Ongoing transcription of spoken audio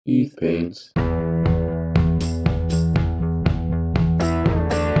Keith paints.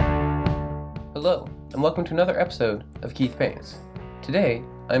 Hello, and welcome to another episode of Keith Paints. Today,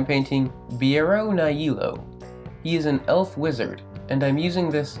 I'm painting Biero Nailo. He is an elf wizard, and I'm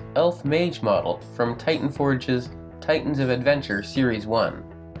using this elf mage model from Titan Forge's Titans of Adventure Series 1.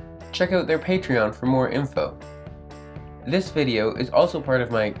 Check out their Patreon for more info. This video is also part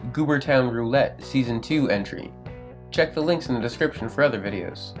of my Goobertown Roulette Season 2 entry. Check the links in the description for other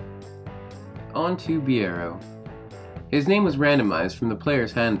videos. On to Biero. His name was randomized from the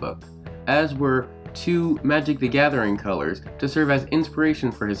player's handbook, as were two Magic the Gathering colors to serve as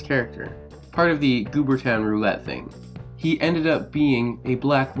inspiration for his character, part of the Goobertown Roulette thing. He ended up being a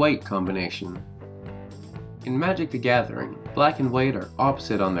black-white combination. In Magic the Gathering, black and white are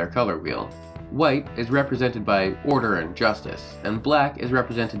opposite on their color wheel. White is represented by order and justice, and black is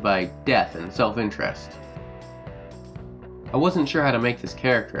represented by death and self-interest. I wasn't sure how to make this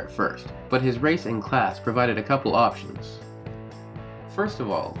character at first, but his race and class provided a couple options. First of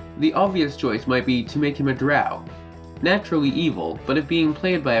all, the obvious choice might be to make him a drow. Naturally evil, but if being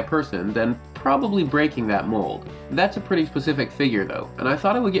played by a person, then probably breaking that mold. That's a pretty specific figure though, and I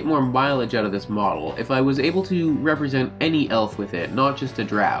thought I would get more mileage out of this model if I was able to represent any elf with it, not just a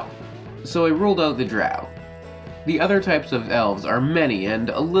drow. So I ruled out the drow. The other types of elves are many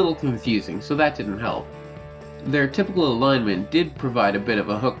and a little confusing, so that didn't help. Their typical alignment did provide a bit of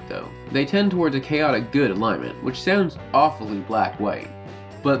a hook though. They tend towards a chaotic good alignment, which sounds awfully black-white,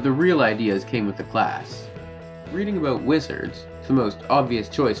 but the real ideas came with the class. Reading about wizards, the most obvious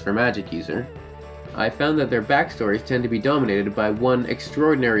choice for magic user, I found that their backstories tend to be dominated by one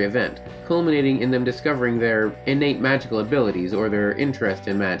extraordinary event, culminating in them discovering their innate magical abilities or their interest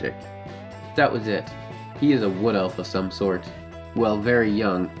in magic. That was it. He is a wood elf of some sort. While very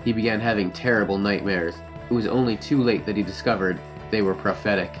young, he began having terrible nightmares. It was only too late that he discovered they were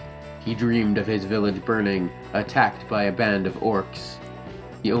prophetic. He dreamed of his village burning, attacked by a band of orcs.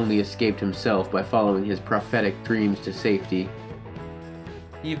 He only escaped himself by following his prophetic dreams to safety.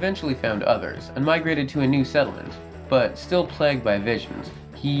 He eventually found others, and migrated to a new settlement, but still plagued by visions,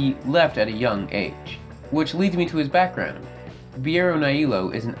 he left at a young age. Which leads me to his background. Biero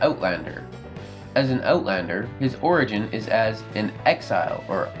Nailo is an outlander. As an outlander, his origin is as an exile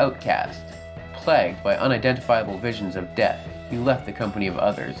or outcast. Plagued by unidentifiable visions of death, he left the company of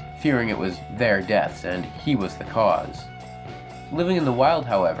others, fearing it was their deaths and he was the cause. Living in the wild,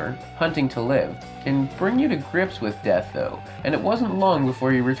 however, hunting to live, can bring you to grips with death though, and it wasn't long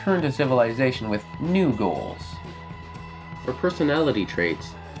before he returned to civilization with new goals. For personality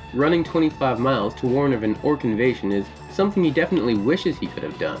traits, running 25 miles to warn of an orc invasion is something he definitely wishes he could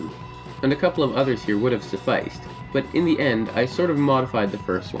have done, and a couple of others here would have sufficed, but in the end I sort of modified the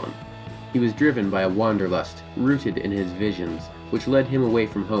first one. He was driven by a wanderlust, rooted in his visions, which led him away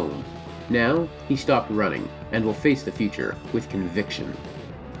from home. Now, he stopped running, and will face the future with conviction.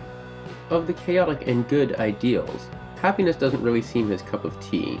 Of the chaotic and good ideals, happiness doesn't really seem his cup of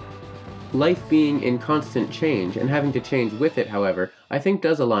tea. Life being in constant change, and having to change with it, however, I think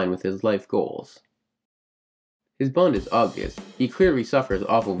does align with his life goals. His bond is obvious. He clearly suffers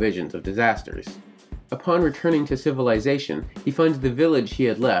awful visions of disasters. Upon returning to civilization, he finds the village he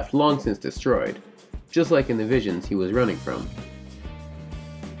had left long since destroyed, just like in the visions he was running from.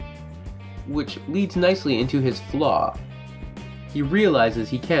 Which leads nicely into his flaw. He realizes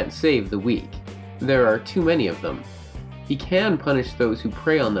he can't save the weak. There are too many of them. He can punish those who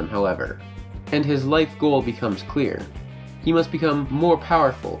prey on them, however, and his life goal becomes clear. He must become more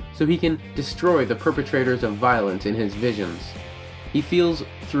powerful so he can destroy the perpetrators of violence in his visions. He feels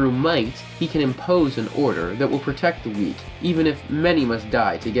through might he can impose an order that will protect the weak, even if many must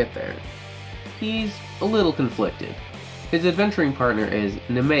die to get there. He's a little conflicted. His adventuring partner is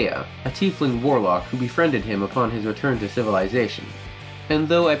Nemea, a tiefling warlock who befriended him upon his return to civilization. And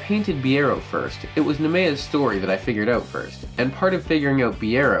though I painted Biero first, it was Nemea's story that I figured out first, and part of figuring out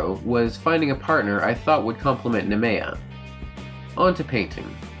Biero was finding a partner I thought would complement Nemea. On to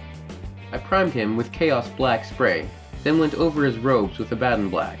painting. I primed him with Chaos Black spray, then went over his robes with Abaddon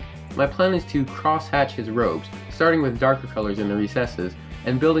Black. My plan is to cross-hatch his robes, starting with darker colors in the recesses,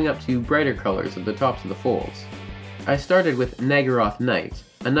 and building up to brighter colors at the tops of the folds. I started with Nagaroth Night,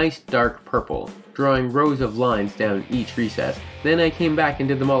 a nice dark purple, drawing rows of lines down each recess, then I came back and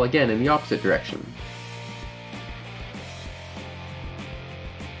did them all again in the opposite direction.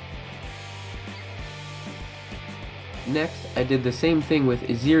 Next, I did the same thing with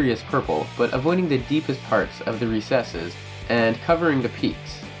Azirius Purple, but avoiding the deepest parts of the recesses and covering the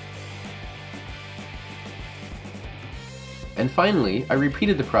peaks. And finally, I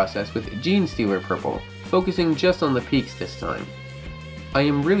repeated the process with Genestealer Purple, focusing just on the peaks this time. I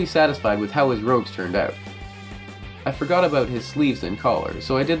am really satisfied with how his robes turned out. I forgot about his sleeves and collar,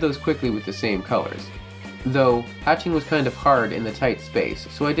 so I did those quickly with the same colors. Though, hatching was kind of hard in the tight space,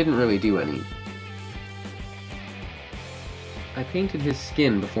 so I didn't really do any. I painted his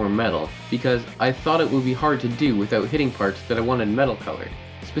skin before metal because I thought it would be hard to do without hitting parts that I wanted metal colored.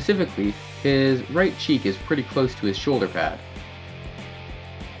 Specifically, his right cheek is pretty close to his shoulder pad.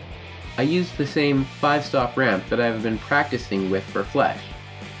 I used the same 5-stop ramp that I have been practicing with for flesh.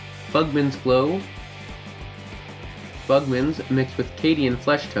 Bugman's Glow, Bugman's mixed with Cadian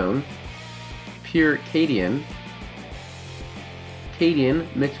Flesh Tone, Pure Cadian,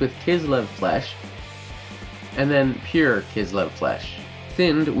 Cadian mixed with Kislev Flesh, and then Pure Kislev Flesh,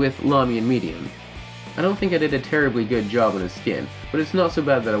 thinned with Lamian Medium. I don't think I did a terribly good job on his skin, but it's not so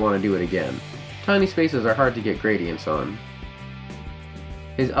bad that I want to do it again. Tiny spaces are hard to get gradients on.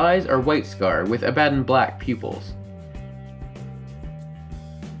 His eyes are white scar with Abaddon black pupils.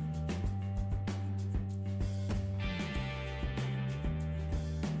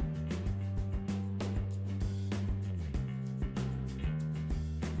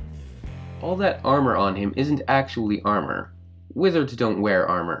 All that armor on him isn't actually armor. Wizards don't wear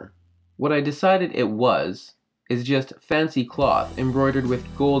armor. What I decided it was is just fancy cloth embroidered with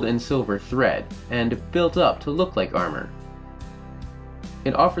gold and silver thread and built up to look like armor.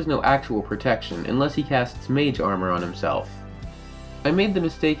 It offers no actual protection unless he casts mage armor on himself. I made the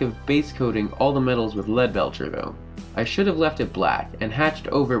mistake of base coating all the metals with lead belcher though. I should have left it black and hatched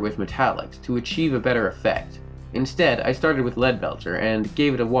over with metallics to achieve a better effect. Instead, I started with lead belcher and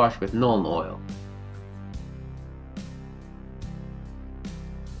gave it a wash with Nuln oil.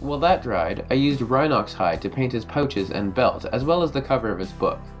 While that dried, I used Rhinox hide to paint his pouches and belt as well as the cover of his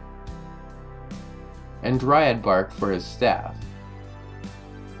book, and Dryad bark for his staff.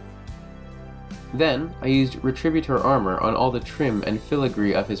 Then, I used Retributor armor on all the trim and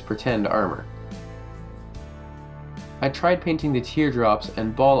filigree of his pretend armor. I tried painting the teardrops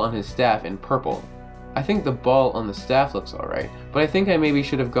and ball on his staff in purple. I think the ball on the staff looks alright, but I think I maybe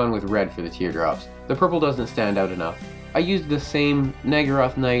should have gone with red for the teardrops. The purple doesn't stand out enough. I used the same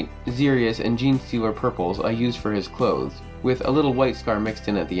Nagaroth Knight, Xerius, and Genestealer purples I used for his clothes, with a little white scar mixed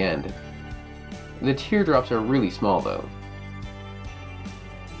in at the end. The teardrops are really small though.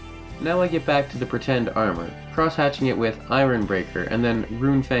 Now I get back to the pretend armor, cross-hatching it with Ironbreaker and then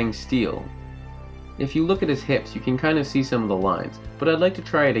Runefang Steel. If you look at his hips, you can kind of see some of the lines, but I'd like to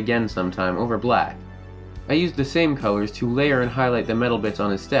try it again sometime over black. I used the same colors to layer and highlight the metal bits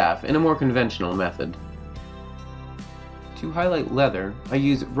on his staff in a more conventional method. To highlight leather, I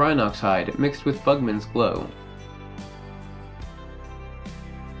use Rhinox hide mixed with Bugman's Glow.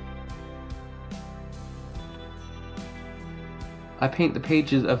 I paint the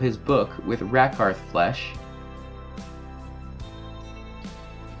pages of his book with Rakarth flesh.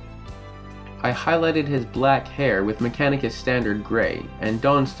 I highlighted his black hair with Mechanicus Standard Grey and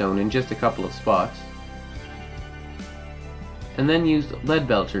Dawnstone in just a couple of spots, and then used Lead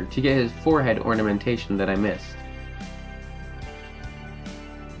Belcher to get his forehead ornamentation that I missed.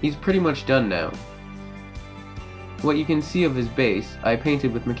 He's pretty much done now. What you can see of his base, I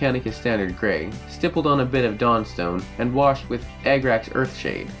painted with Mechanicus Standard Grey, stippled on a bit of Dawnstone, and washed with Agrax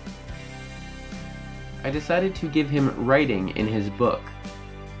Earthshade. I decided to give him writing in his book.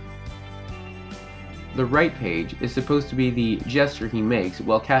 The right page is supposed to be the gesture he makes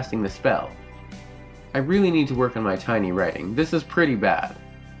while casting the spell. I really need to work on my tiny writing. This is pretty bad.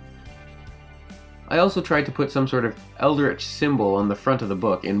 I also tried to put some sort of eldritch symbol on the front of the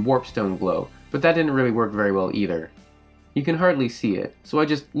book in Warpstone Glow, but that didn't really work very well either. You can hardly see it, so I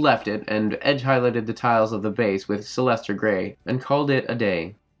just left it and edge highlighted the tiles of the base with Celestra Grey and called it a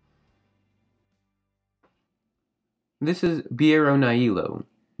day. This is Biero Nailo,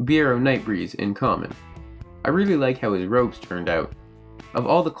 Biero Nightbreeze in common. I really like how his robes turned out. Of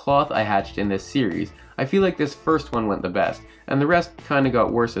all the cloth I hatched in this series, I feel like this first one went the best, and the rest kinda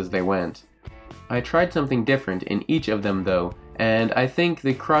got worse as they went. I tried something different in each of them though, and I think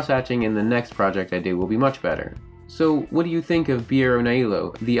the cross-hatching in the next project I do will be much better. So what do you think of Biero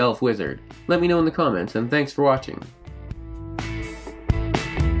Nailo, the Elf Wizard? Let me know in the comments, and thanks for watching.